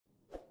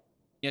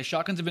Yeah,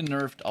 shotguns have been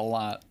nerfed a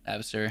lot,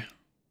 adversary.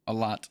 A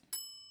lot.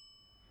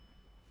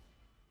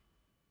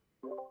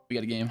 We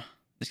got a game.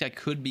 This guy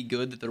could be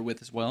good that they're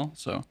with as well,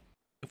 so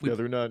if we... Yeah,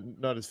 they're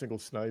not a single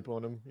snipe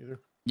on him either.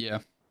 Yeah.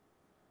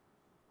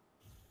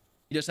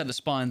 He does have the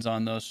spawns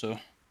on though, so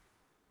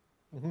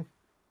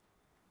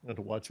Have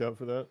to watch out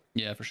for that.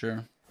 yeah, for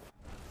sure.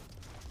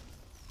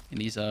 In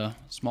these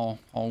small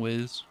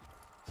hallways.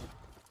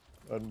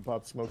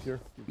 Pop smoke here.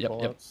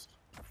 Yep.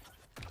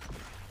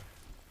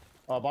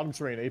 Bottom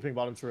terrain, aping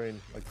bottom terrain,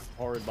 like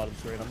hard bottom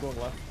terrain. I'm going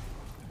left.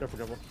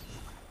 Careful.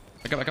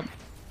 Back up.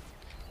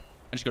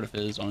 I just go to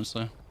Fizz,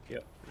 honestly.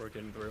 Yep, we're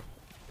getting through.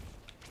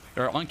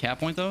 They're on cap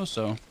point though,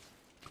 so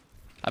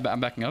I'm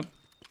backing up.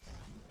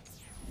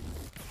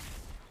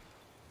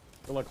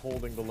 They're like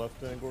holding the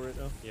left angle right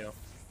now. Yeah.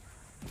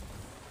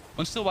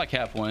 One's still by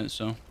cap point,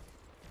 so.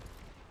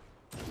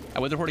 I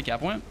went hoarding cap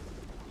point.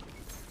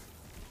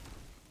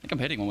 I think I'm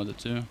hitting one with it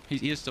too.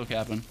 He is still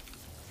capping.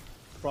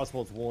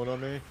 Frostbolt's one on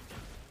me.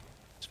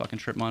 This fucking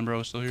trip mine bro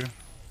is still here.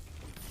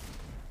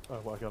 Oh,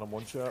 well, I got him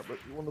one shot, but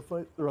you won the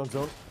fight. They're on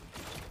zone.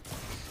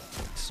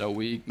 So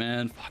weak,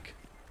 man. Fuck.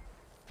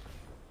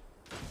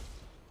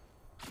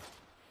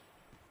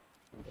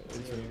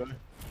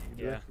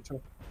 Yeah.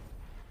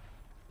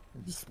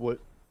 Just split.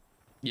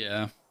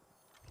 Yeah.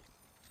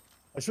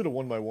 I should have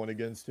won my one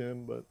against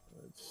him, but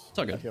It's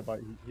all good. He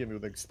hit me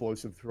with an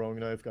explosive throwing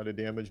knife, got a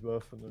damage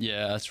buff. And then...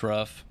 Yeah, that's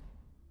rough.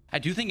 I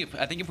think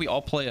if we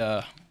all play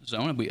a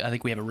zone, I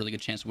think we have a really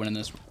good chance of winning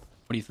this.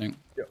 What do you think?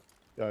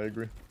 Yeah, I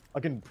agree. I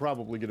can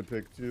probably get a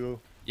pick too.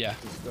 Yeah.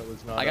 That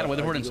was not I got a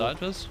Witherhoard inside,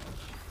 Fizz.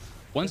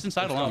 One's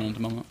inside alone at the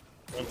moment.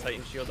 One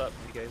Titan shield up,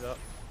 you guys up.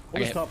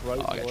 What was top right?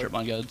 Oh, I got trip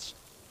mine goods.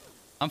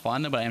 I'm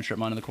fine though, but I am trip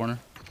mine in the corner.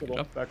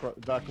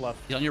 Back left.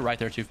 He's on your right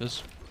there too,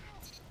 Fizz.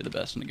 You're the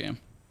best in the game.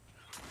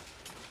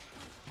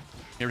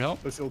 Here to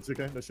help. No shield,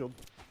 ZK. No shield.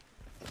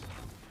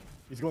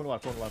 He's going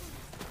left.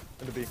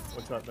 Into B.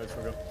 One shot. Nice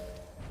one. Go.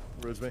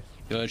 Rose me.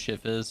 Good shit,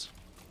 Fizz.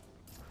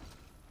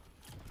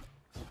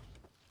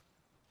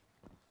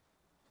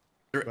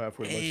 They're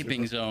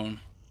aping zone.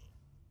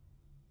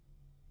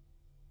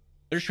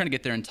 They're just trying to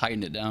get there and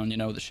tighten it down, you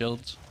know, with the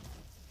shields.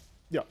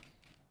 Yeah.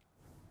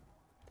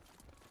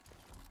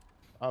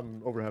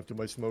 I'm over half to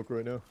my smoke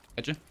right now.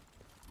 Gotcha.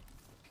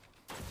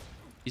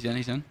 He's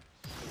in.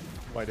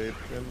 Might ape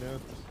him, yeah.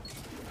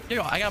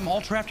 Yo, I got them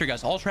all trapped here,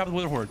 guys. All trapped with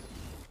Witherhoard.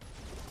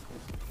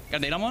 Got a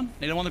nade on one?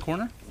 Nade on one in the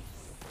corner?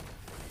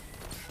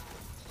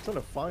 Trying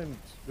to find...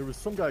 There was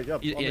some guy...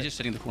 Yeah, just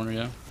sitting in the corner,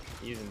 yeah.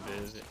 Using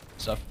Viz.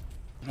 Stuff.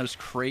 That was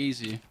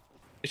crazy.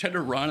 They tried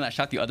to run and I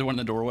shot the other one in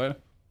the doorway.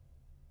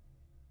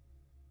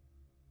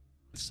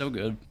 It's so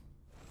good.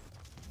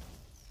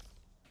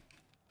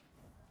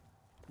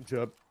 Good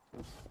job.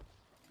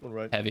 One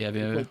right. Heavy.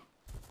 Yeah,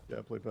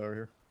 play power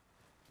here.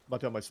 About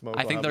to have my smoke.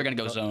 I think they're going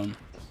to go zone.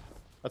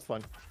 That's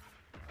fine.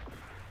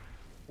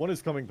 One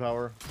is coming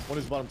power. One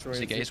is bottom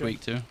terrain. ZK is weak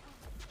too.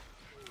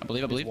 I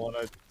believe.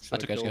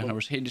 That's okay.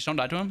 Hey, just don't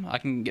die to him. I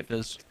can get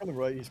Fizz. He's coming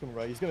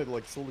right. He's going to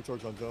like shoulder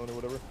charge on zone or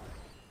whatever.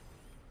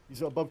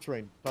 He's above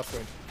terrain. Top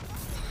terrain.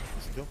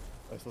 Decent kill.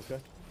 Nice, let's go.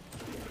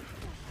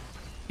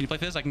 Can you play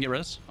Fizz? I can get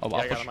res. Oh, yeah,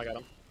 I got him.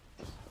 One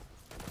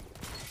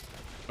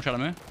shot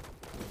on me.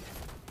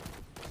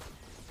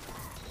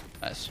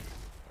 Nice.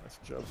 Nice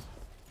job.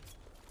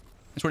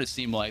 That's what it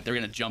seemed like. They're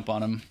going to jump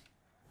on him.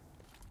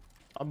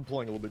 I'm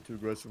playing a little bit too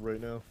aggressive right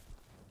now.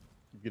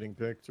 Getting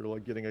picked or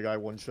like getting a guy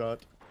one shot.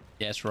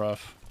 Yeah, it's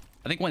rough.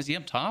 I think one's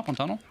up top on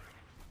tunnel.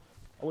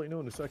 I'll let you know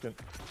in a second.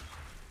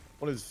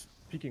 One is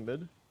peeking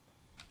mid.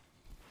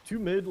 Two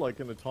mid like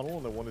in the tunnel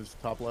and then one is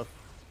top left.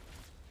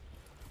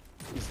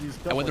 He's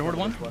I went the horde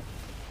one.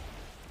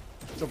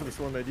 Jump for the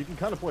storm mid. You can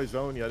kind of play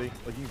zone, Yeti.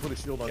 Like you can put a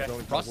shield on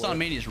zone. Frost on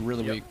Mania is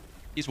really weak.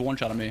 He's one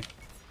shot on me.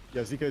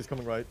 Yeah, ZK is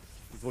coming right.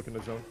 He's looking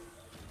at zone.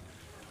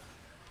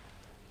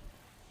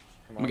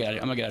 I'm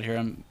gonna get out of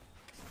here.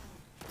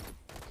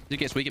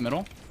 ZK's weak in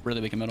middle.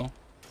 Really weak in middle.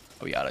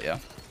 Oh, we got it, yeah.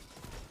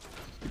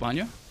 Behind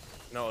you?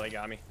 No, they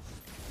got me.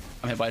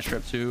 I'm hit by a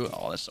strip too.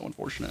 Oh, that's so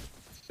unfortunate.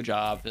 Good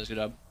job, Fizz. Good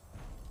job.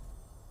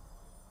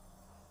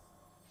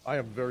 I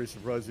am very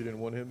surprised he didn't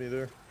one hit me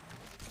there.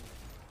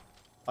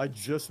 I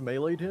just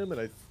meleeed him and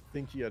I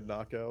think he had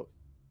knockout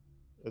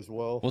as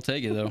well. We'll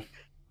take it though.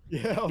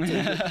 Yeah, I'll take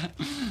it.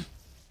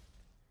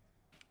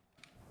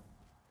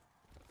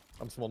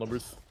 I'm small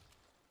numbers.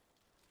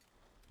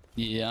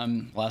 Yeah,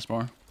 I'm last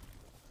bar.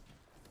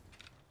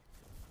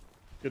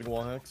 Getting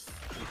wall hacks.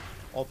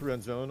 All three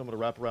on zone. I'm gonna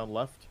wrap around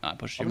left. I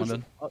pushed you, my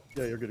bad.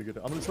 Yeah, you're good.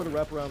 I'm gonna try to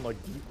wrap around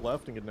like deep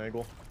left and get an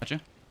angle.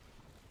 Gotcha.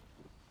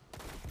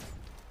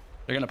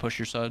 They're gonna push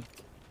your side.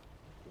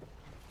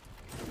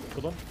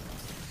 Hold on.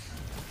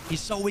 He's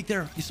so weak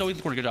there. He's so weak in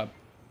the corner. Good job.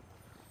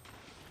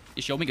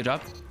 You showed me. Good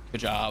job. Good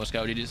job. Let's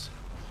go, GG's.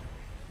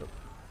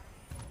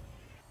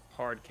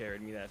 Hard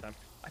carried me that time.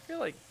 I feel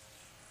like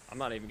I'm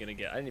not even gonna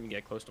get. I didn't even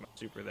get close to my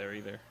super there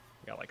either.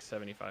 I got like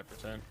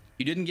 75%.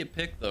 You didn't get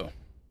picked though.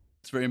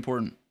 It's very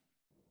important.